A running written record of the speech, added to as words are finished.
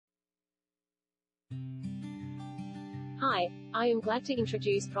Hi, I am glad to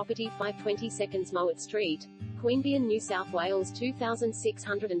introduce property 522 Mowatt Street, Queanbeyan, New South Wales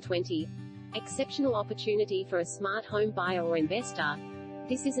 2620. Exceptional opportunity for a smart home buyer or investor.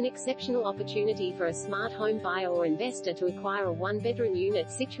 This is an exceptional opportunity for a smart home buyer or investor to acquire a one-bedroom unit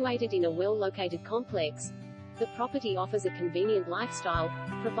situated in a well-located complex. The property offers a convenient lifestyle,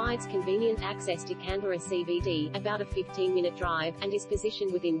 provides convenient access to Canberra CBD, about a 15-minute drive, and is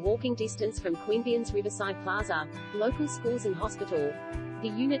positioned within walking distance from Queanbeyan's Riverside Plaza, local schools and hospital. The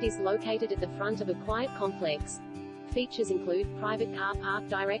unit is located at the front of a quiet complex. Features include private car park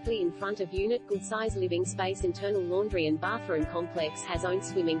directly in front of unit, good-size living space, internal laundry and bathroom complex, has own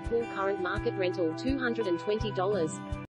swimming pool, current market rental $220.